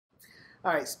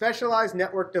All right, specialized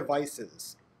network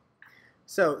devices.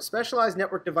 So specialized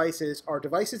network devices are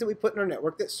devices that we put in our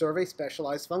network that serve a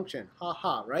specialized function. Ha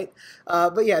ha, right?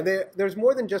 But yeah, there's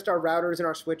more than just our routers and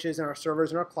our switches and our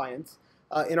servers and our clients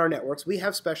in our networks. We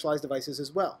have specialized devices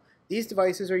as well. These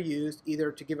devices are used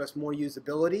either to give us more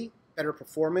usability, better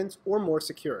performance, or more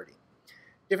security.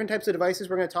 Different types of devices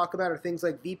we're going to talk about are things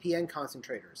like VPN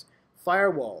concentrators,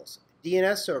 firewalls,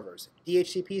 DNS servers,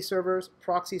 DHCP servers,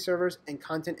 proxy servers, and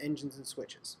content engines and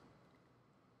switches.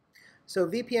 So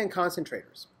VPN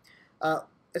concentrators.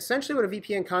 Essentially what a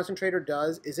VPN concentrator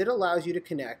does is it allows you to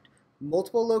connect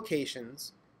multiple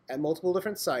locations at multiple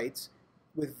different sites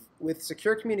with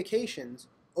secure communications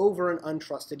over an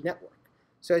untrusted network.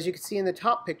 So as you can see in the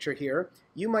top picture here,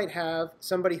 you might have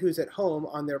somebody who's at home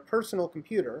on their personal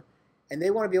computer and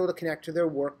they want to be able to connect to their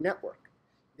work network.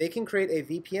 They can create a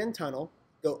VPN tunnel,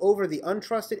 go over the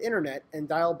untrusted internet, and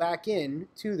dial back in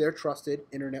to their trusted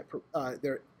internet,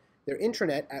 their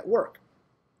intranet at work.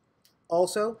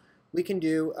 Also, we can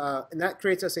do, and that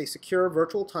creates us a secure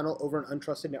virtual tunnel over an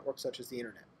untrusted network such as the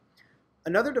internet.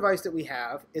 Another device that we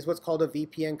have is what's called a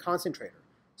VPN concentrator.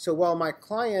 So while my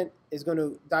client is going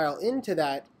to dial into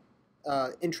that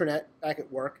intranet back at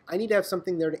work, I need to have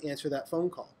something there to answer that phone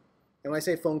call. And when I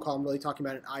say phone call, I'm really talking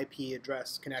about an IP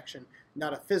address connection,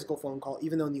 not a physical phone call,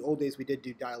 even though in the old days we did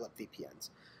do dial-up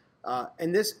VPNs.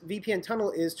 And this VPN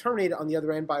tunnel is terminated on the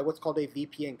other end by what's called a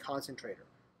VPN concentrator.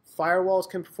 Firewalls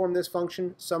can perform this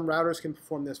function, some routers can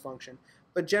perform this function,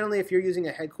 but generally if you're using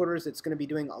a headquarters that's going to be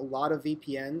doing a lot of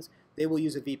VPNs, they will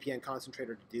use a VPN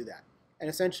concentrator to do that. And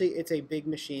essentially it's a big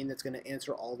machine that's going to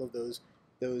answer all of those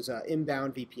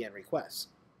inbound VPN requests.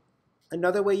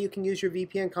 Another way you can use your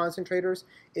VPN concentrators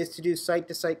is to do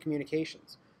site-to-site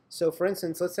communications. So for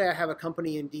instance, let's say I have a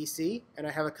company in DC and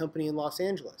I have a company in Los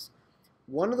Angeles.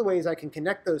 One of the ways I can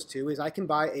connect those two is I can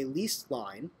buy a leased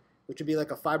line, which would be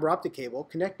like a fiber optic cable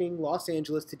connecting Los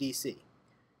Angeles to DC.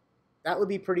 That would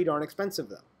be pretty darn expensive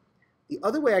though. The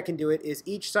other way I can do it is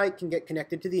each site can get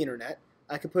connected to the internet.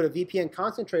 I can put a VPN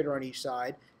concentrator on each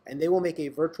side and they will make a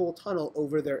virtual tunnel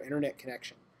over their internet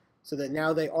connection, so that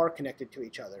now they are connected to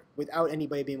each other without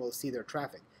anybody being able to see their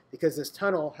traffic, because this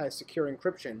tunnel has secure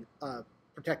encryption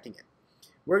protecting it.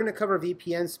 We're going to cover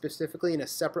VPNs specifically in a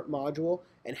separate module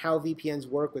and how VPNs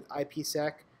work with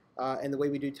IPsec and the way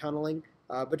we do tunneling.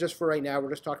 But just for right now,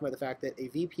 we're just talking about the fact that a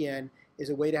VPN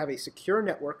is a way to have a secure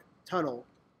network tunnel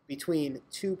between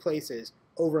two places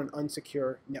over an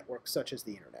unsecure network such as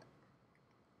the internet.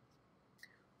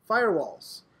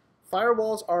 Firewalls.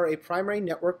 Firewalls are a primary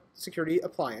network security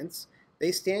appliance.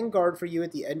 They stand guard for you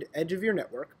at the edge of your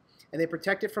network, and they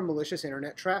protect it from malicious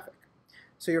internet traffic.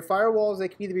 So your firewalls, they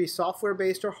can either be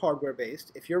software-based or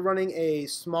hardware-based. If you're running a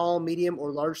small, medium,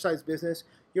 or large-sized business,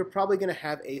 you're probably going to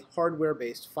have a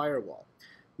hardware-based firewall.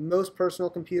 Most personal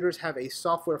computers have a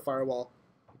software firewall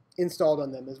installed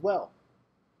on them as well.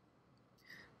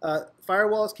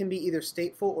 Firewalls can be either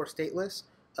stateful or stateless.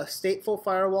 A stateful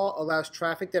firewall allows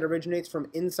traffic that originates from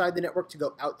inside the network to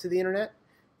go out to the internet,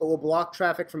 but will block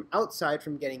traffic from outside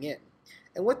from getting in.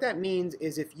 And what that means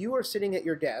is if you are sitting at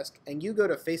your desk and you go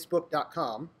to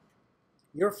facebook.com,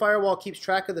 your firewall keeps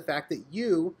track of the fact that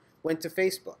you went to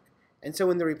Facebook. And so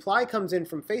when the reply comes in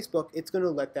from Facebook, it's going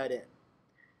to let that in.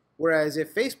 Whereas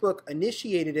if Facebook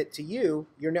initiated it to you,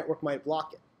 your network might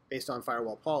block it based on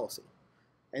firewall policy.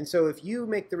 And so if you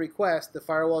make the request, the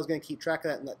firewall is going to keep track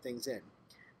of that and let things in.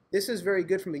 This is very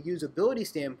good from a usability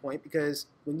standpoint because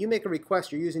when you make a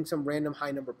request, you're using some random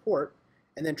high number port,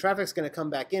 and then traffic's going to come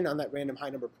back in on that random high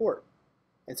number port.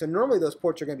 And so normally those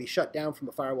ports are going to be shut down from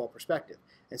a firewall perspective.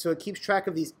 And so it keeps track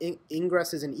of these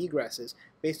ingresses and egresses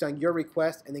based on your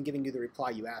request and then giving you the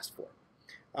reply you asked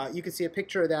for. You can see a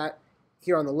picture of that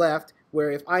here on the left,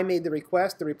 where if I made the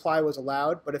request, the reply was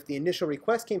allowed, but if the initial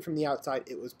request came from the outside,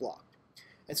 it was blocked.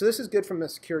 And so this is good from a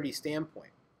security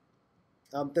standpoint.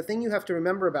 The thing you have to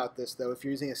remember about this, though, if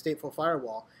you're using a stateful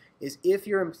firewall, is if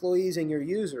your employees and your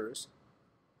users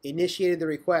initiated the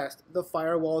request, the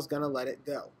firewall is going to let it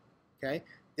go. Okay?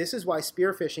 This is why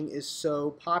spear phishing is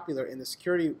so popular in the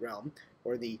security realm,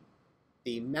 or the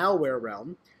malware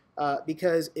realm,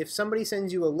 because if somebody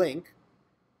sends you a link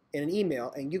in an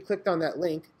email and you clicked on that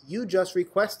link, you just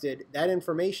requested that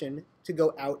information to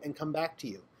go out and come back to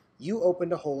you. You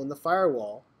opened a hole in the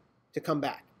firewall to come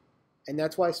back. And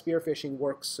that's why spear phishing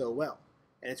works so well.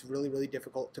 And it's really, really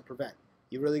difficult to prevent.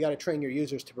 You really got to train your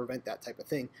users to prevent that type of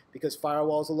thing because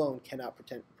firewalls alone cannot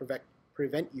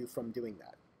prevent you from doing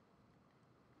that.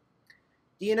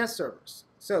 DNS servers.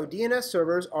 So DNS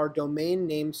servers are domain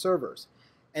name servers.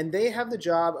 And they have the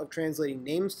job of translating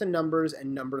names to numbers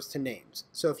and numbers to names.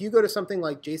 So if you go to something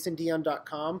like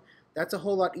jasondion.com, That's a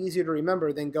whole lot easier to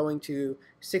remember than going to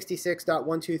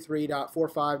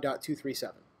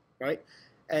 66.123.45.237, right?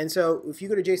 And so if you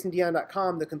go to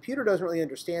jasondion.com, the computer doesn't really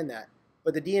understand that,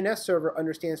 but the DNS server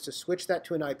understands to switch that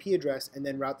to an IP address and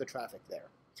then route the traffic there.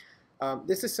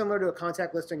 This is similar to a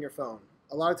contact list on your phone.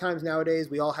 A lot of times nowadays,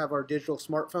 we all have our digital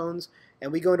smartphones,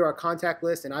 and we go into our contact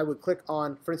list, and I would click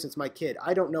on, for instance, my kid.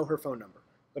 I don't know her phone number,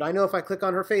 but I know if I click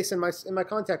on her face in my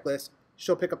contact list,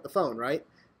 she'll pick up the phone, right?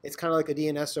 It's kind of like a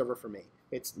DNS server for me.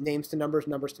 It's names to numbers,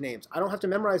 numbers to names. I don't have to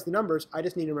memorize the numbers. I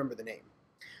just need to remember the name.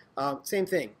 Same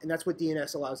thing, and that's what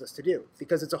DNS allows us to do,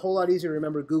 because it's a whole lot easier to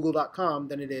remember google.com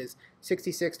than it is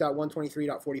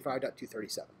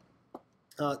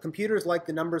 66.123.45.237. Computers like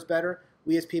the numbers better.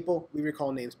 We as people, we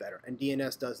recall names better, and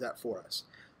DNS does that for us.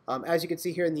 As you can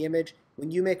see here in the image,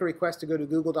 when you make a request to go to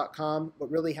google.com,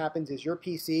 what really happens is your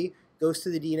PC goes to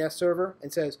the DNS server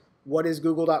and says, what is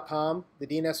google.com? The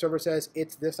DNS server says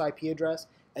it's this IP address,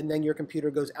 and then your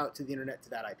computer goes out to the internet to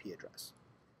that IP address.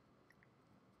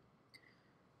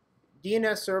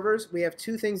 DNS servers, we have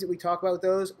two things that we talk about with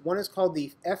those. One is called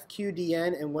the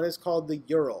FQDN, and one is called the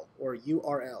URL, or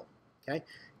URL. Okay?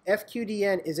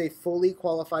 FQDN is a fully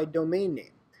qualified domain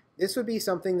name. This would be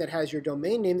something that has your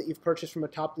domain name that you've purchased from a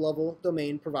top-level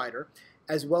domain provider,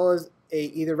 as well as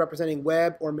either representing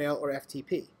web or mail or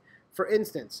FTP. For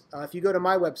instance, if you go to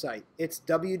my website, it's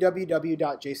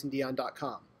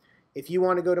www.jasondion.com. If you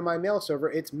want to go to my mail server,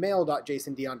 it's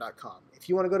mail.jasondion.com. If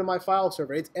you want to go to my file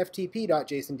server, it's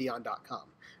ftp.jasondion.com,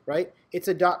 right? It's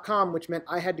a .com, which meant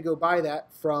I had to go buy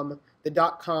that from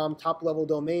the .com top-level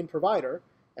domain provider,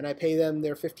 and I pay them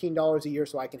their $15 a year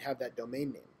so I can have that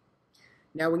domain name.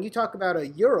 Now, when you talk about a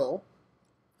URL,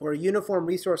 or a Uniform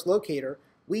Resource Locator,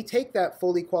 we take that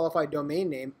fully qualified domain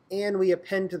name and we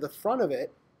append to the front of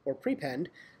it, or prepend,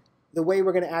 the way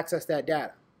we're going to access that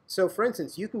data. So for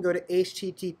instance, you can go to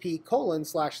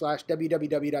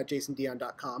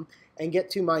http://www.jasondion.com and get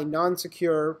to my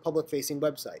non-secure public-facing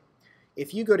website.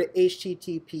 If you go to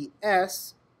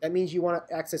HTTPS, that means you want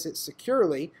to access it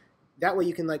securely. That way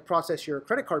you can process your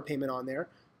credit card payment on there.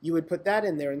 You would put that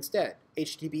in there instead,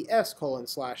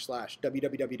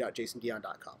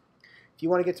 https://www.jasondion.com. If you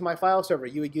want to get to my file server,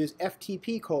 you would use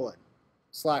ftp://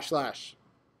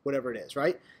 whatever it is,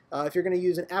 right? If you're going to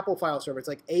use an Apple file server, it's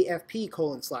like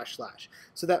afp://.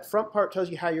 So that front part tells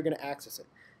you how you're going to access it.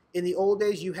 In the old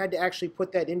days, you had to actually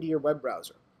put that into your web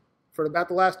browser. For about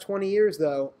the last 20 years,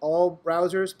 though, all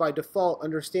browsers by default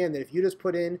understand that if you just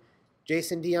put in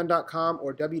jasondion.com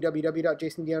or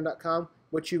www.jasondion.com,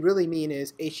 what you really mean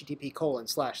is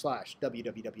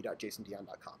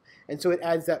http://www.jasondion.com. And so it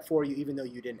adds that for you even though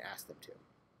you didn't ask them to.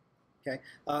 Okay.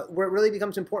 Where it really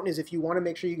becomes important is if you want to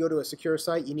make sure you go to a secure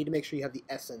site, you need to make sure you have the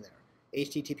S in there,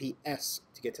 HTTPS,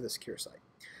 to get to the secure site.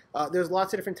 There's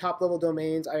lots of different top-level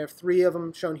domains. I have 3 of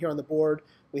them shown here on the board.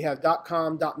 We have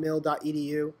 .com, .mil,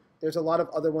 .edu. There's a lot of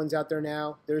other ones out there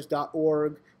now. There's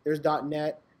 .org, there's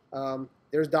 .net,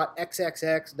 there's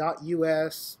 .xxx,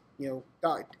 .us,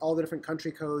 all the different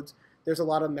country codes. There's a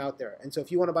lot of them out there. And so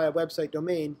if you want to buy a website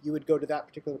domain, you would go to that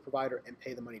particular provider and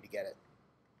pay the money to get it.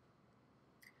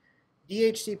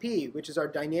 DHCP, which is our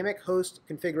Dynamic Host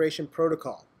Configuration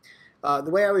Protocol. The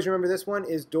way I always remember this one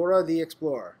is Dora the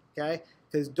Explorer, okay?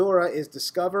 Because Dora is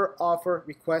discover, offer,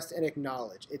 request, and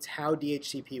acknowledge. It's how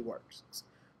DHCP works.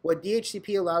 What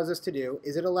DHCP allows us to do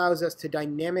is it allows us to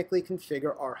dynamically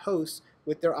configure our hosts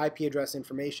with their IP address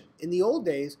information. In the old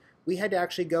days, we had to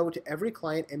actually go to every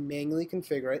client and manually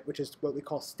configure it, which is what we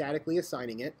call statically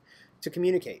assigning it, to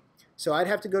communicate. So I'd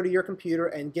have to go to your computer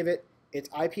and give it its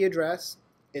IP address,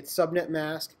 its subnet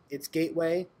mask, its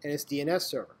gateway, and its DNS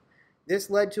server.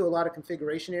 This led to a lot of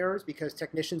configuration errors because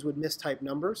technicians would mistype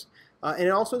numbers, and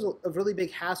it also is a really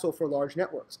big hassle for large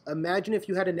networks. Imagine if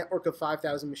you had a network of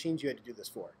 5,000 machines you had to do this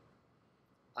for.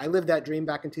 I lived that dream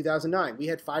back in 2009. We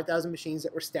had 5,000 machines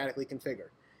that were statically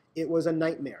configured. It was a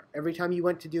nightmare. Every time you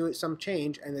went to do some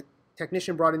change and the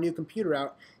technician brought a new computer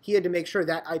out, he had to make sure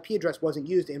that IP address wasn't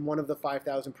used in one of the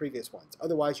 5,000 previous ones.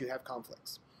 Otherwise, you have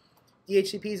conflicts.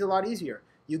 DHCP is a lot easier.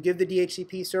 You give the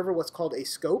DHCP server what's called a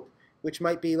scope, which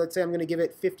might be, let's say I'm going to give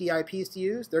it 50 IPs to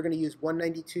use. They're going to use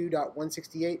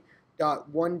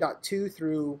 192.168.1.2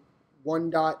 through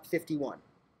 1.51.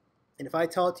 And if I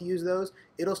tell it to use those,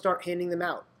 it'll start handing them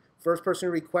out. First person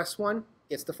who requests one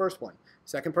gets the first one.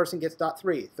 Second person gets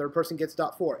 .3. Third person gets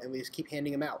 .4. And we just keep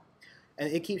handing them out.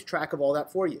 And it keeps track of all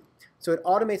that for you. So it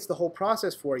automates the whole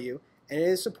process for you, and it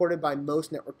is supported by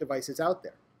most network devices out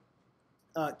there.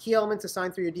 Key elements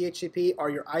assigned through your DHCP are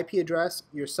your IP address,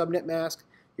 your subnet mask,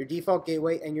 your default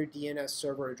gateway, and your DNS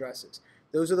server addresses.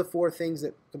 Those are the 4 things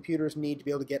that computers need to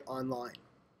be able to get online.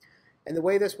 And the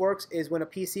way this works is when a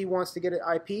PC wants to get an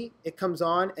IP, it comes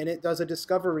on and it does a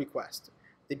discover request.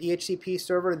 The DHCP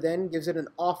server then gives it an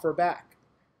offer back.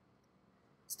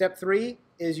 Step 3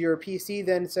 is your PC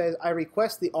then says, I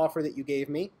request the offer that you gave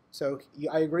me. So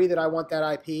I agree that I want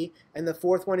that IP. And the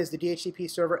fourth one is the DHCP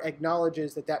server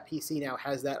acknowledges that that PC now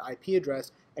has that IP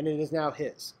address and it is now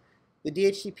his. The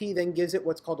DHCP then gives it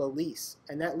what's called a lease.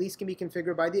 And that lease can be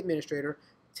configured by the administrator.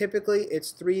 Typically,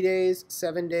 it's 3 days,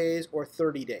 7 days, or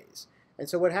 30 days. And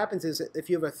so what happens is if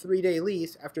you have a 3-day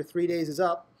lease, after 3 days is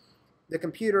up, the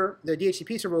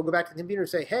DHCP server will go back to the computer and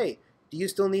say, hey, do you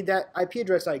still need that IP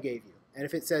address I gave you? And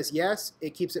if it says yes,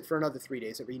 it keeps it for another 3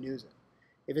 days. It renews it.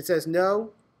 If it says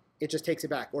no, it just takes it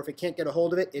back. Or if it can't get a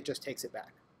hold of it, it just takes it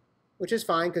back. Which is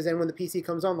fine, because then when the PC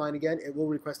comes online again, it will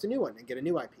request a new one and get a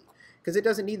new IP. Because it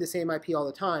doesn't need the same IP all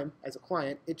the time as a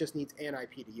client. It just needs an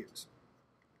IP to use.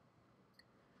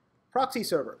 Proxy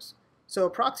servers. So a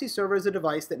proxy server is a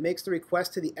device that makes the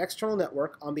request to the external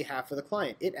network on behalf of the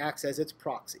client. It acts as its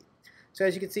proxy. So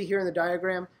as you can see here in the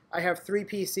diagram, I have 3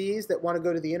 PCs that want to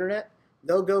go to the internet.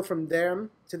 They'll go from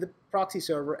them to the proxy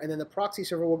server, and then the proxy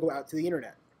server will go out to the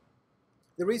internet.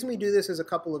 The reason we do this is a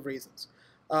couple of reasons.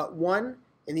 One,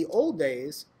 in the old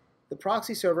days, the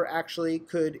proxy server actually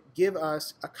could give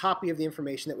us a copy of the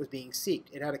information that was being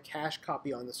seeked. It had a cached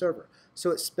copy on the server. So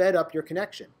it sped up your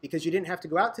connection because you didn't have to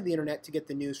go out to the internet to get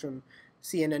the news from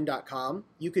CNN.com.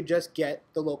 You could just get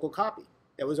the local copy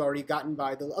that was already gotten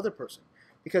by the other person.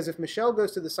 Because if Michelle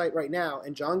goes to the site right now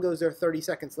and John goes there 30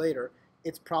 seconds later,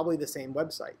 it's probably the same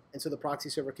website. And so the proxy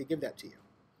server could give that to you.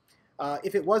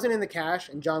 If it wasn't in the cache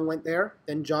and John went there,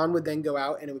 then John would then go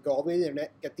out and it would go all the way to the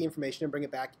internet, get the information and bring it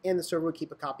back, and the server would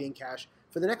keep a copy in cache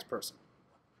for the next person.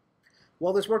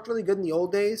 While this worked really good in the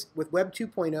old days, with Web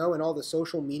 2.0 and all the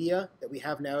social media that we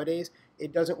have nowadays,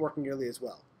 it doesn't work nearly as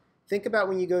well. Think about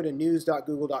when you go to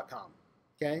news.google.com,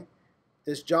 okay?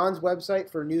 Does John's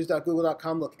website for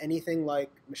news.google.com look anything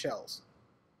like Michelle's?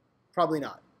 Probably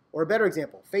not. Or a better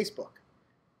example, Facebook.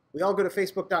 We all go to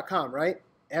facebook.com, right?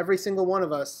 Every single one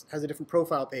of us has a different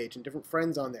profile page and different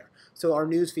friends on there. So our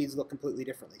news feeds look completely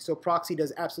differently. So proxy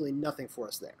does absolutely nothing for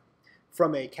us there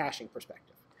from a caching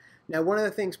perspective. Now, one of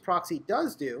the things proxy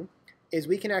does do is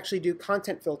we can actually do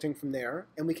content filtering from there,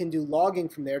 and we can do logging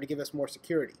from there to give us more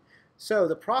security. So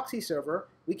the proxy server,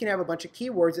 we can have a bunch of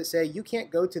keywords that say you can't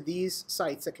go to these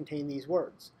sites that contain these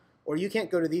words, or you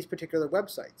can't go to these particular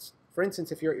websites. For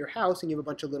instance, if you're at your house and you have a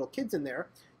bunch of little kids in there,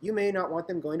 you may not want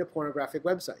them going to pornographic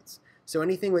websites. So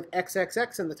anything with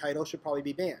XXX in the title should probably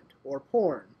be banned, or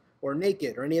porn, or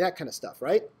naked, or any of that kind of stuff,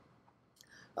 right?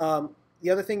 The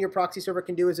other thing your proxy server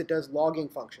can do is it does logging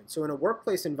function. So in a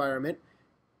workplace environment,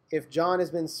 if John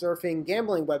has been surfing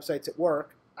gambling websites at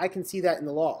work, I can see that in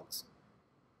the logs.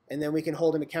 And then we can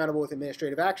hold him accountable with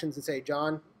administrative actions and say,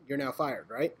 John, you're now fired,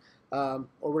 right? Or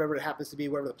whatever it happens to be,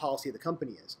 whatever the policy of the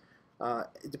company is,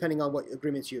 depending on what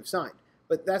agreements you have signed.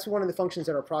 But that's one of the functions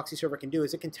that our proxy server can do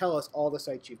is it can tell us all the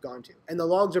sites you've gone to. And the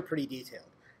logs are pretty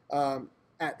detailed.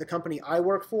 At the company I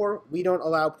work for, we don't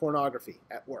allow pornography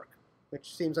at work,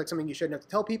 which seems like something you shouldn't have to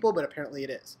tell people, but apparently it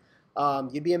is.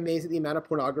 You'd be amazed at the amount of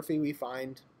pornography we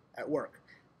find at work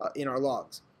in our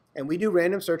logs. And we do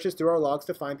random searches through our logs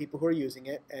to find people who are using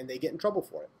it, and they get in trouble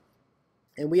for it.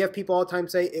 And we have people all the time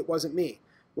say, it wasn't me.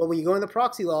 Well, when you go in the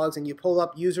proxy logs and you pull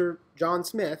up user John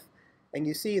Smith, and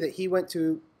you see that he went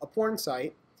to a porn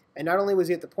site, and not only was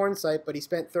he at the porn site, but he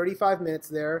spent 35 minutes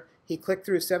there, he clicked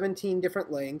through 17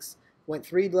 different links, went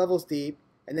 3 levels deep,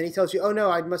 and then he tells you, oh no,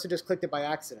 I must have just clicked it by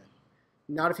accident.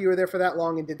 Not if you were there for that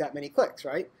long and did that many clicks,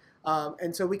 right?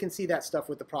 And so we can see that stuff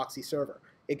with the proxy server.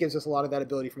 It gives us a lot of that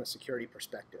ability from a security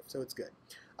perspective, so it's good.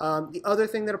 The other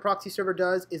thing that a proxy server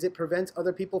does is it prevents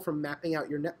other people from mapping out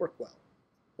your network well.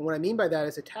 And what I mean by that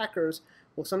is attackers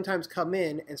will sometimes come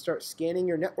in and start scanning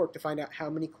your network to find out how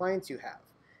many clients you have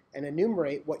and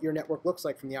enumerate what your network looks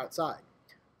like from the outside.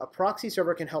 A proxy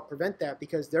server can help prevent that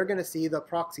because they're going to see the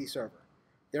proxy server.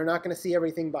 They're not going to see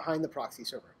everything behind the proxy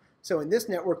server. So in this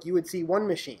network, you would see 1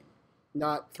 machine,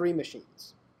 not 3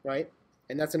 machines, right?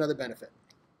 And that's another benefit.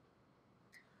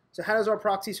 So how does our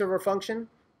proxy server function?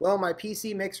 Well, my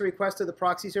PC makes a request to the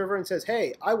proxy server and says,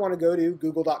 hey, I want to go to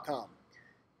google.com.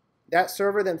 That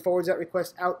server then forwards that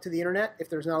request out to the internet if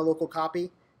there's not a local copy,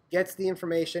 gets the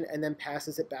information, and then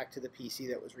passes it back to the PC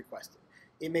that was requested.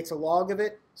 It makes a log of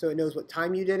it, so it knows what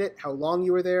time you did it, how long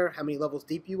you were there, how many levels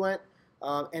deep you went.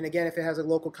 And again, if it has a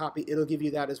local copy, it'll give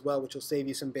you that as well, which will save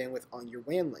you some bandwidth on your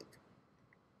WAN link.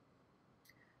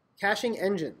 Caching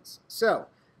engines. So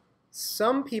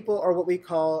some people are what we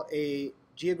call a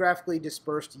geographically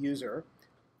dispersed user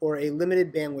or a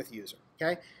limited bandwidth user,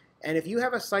 okay? And if you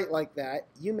have a site like that,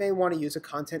 you may want to use a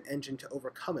content engine to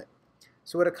overcome it.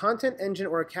 So what a content engine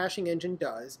or a caching engine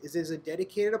does is a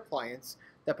dedicated appliance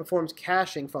that performs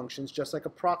caching functions just like a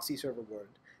proxy server would,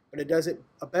 but it does it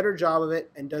a better job of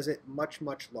it and does it much,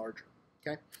 much larger.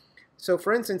 Okay? So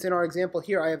for instance, in our example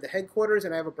here, I have the headquarters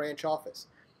and I have a branch office.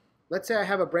 Let's say I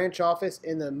have a branch office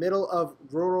in the middle of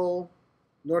rural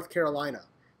North Carolina,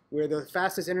 where the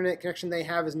fastest internet connection they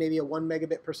have is maybe a 1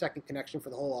 megabit per second connection for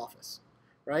the whole office,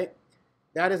 right?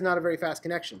 That is not a very fast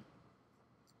connection.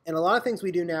 And a lot of things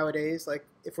we do nowadays, like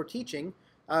if we're teaching,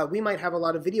 we might have a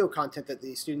lot of video content that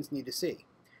the students need to see.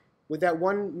 With that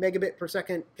 1 megabit per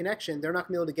second connection, they're not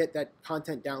going to be able to get that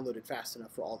content downloaded fast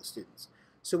enough for all the students.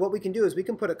 So what we can do is we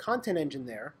can put a content engine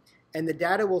there, and the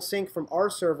data will sync from our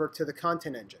server to the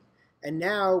content engine. And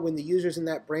now when the users in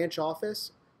that branch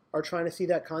office are trying to see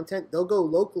that content, they'll go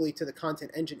locally to the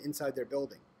content engine inside their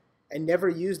building and never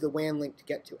use the WAN link to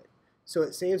get to it. So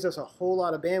it saves us a whole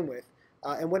lot of bandwidth.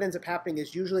 And what ends up happening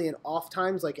is usually in off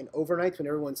times, like in overnights when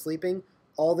everyone's sleeping,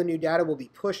 all the new data will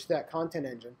be pushed to that content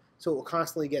engine, so it will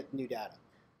constantly get new data.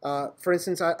 For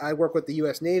instance, I work with the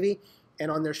US Navy,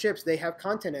 and on their ships they have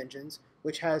content engines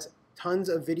which has tons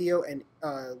of video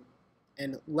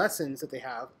and lessons that they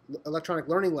have, electronic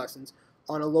learning lessons,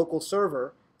 on a local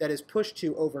server that is pushed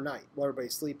to overnight while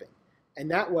everybody's sleeping. And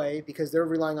that way, because they're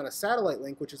relying on a satellite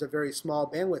link, which is a very small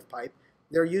bandwidth pipe,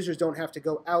 their users don't have to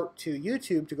go out to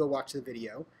YouTube to go watch the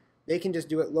video. They can just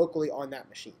do it locally on that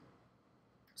machine.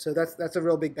 So that's a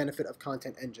real big benefit of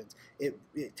content engines. It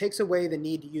takes away the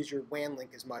need to use your WAN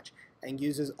link as much and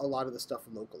uses a lot of the stuff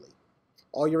locally.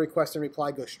 All your request and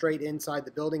reply go straight inside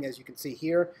the building, as you can see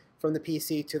here, from the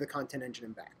PC to the content engine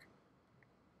and back.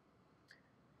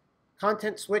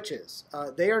 Content switches.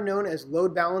 They are known as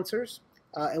load balancers,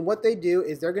 and what they do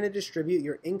is they're going to distribute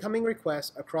your incoming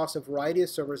requests across a variety of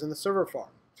servers in the server farm.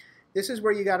 This is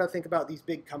where you got to think about these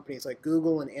big companies like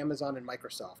Google and Amazon and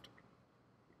Microsoft.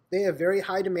 They have very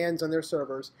high demands on their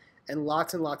servers and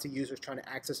lots of users trying to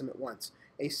access them at once.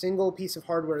 A single piece of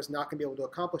hardware is not going to be able to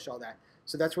accomplish all that,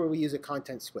 so that's where we use a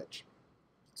content switch.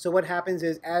 So what happens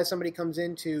is, as somebody comes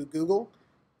into Google,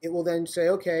 it will then say,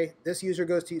 okay, this user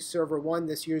goes to server 1,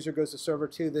 this user goes to server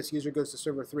 2, this user goes to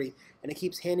server 3, and it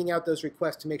keeps handing out those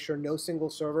requests to make sure no single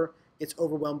server gets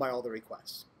overwhelmed by all the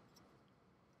requests.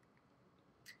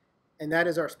 And that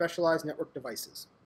is our specialized network devices.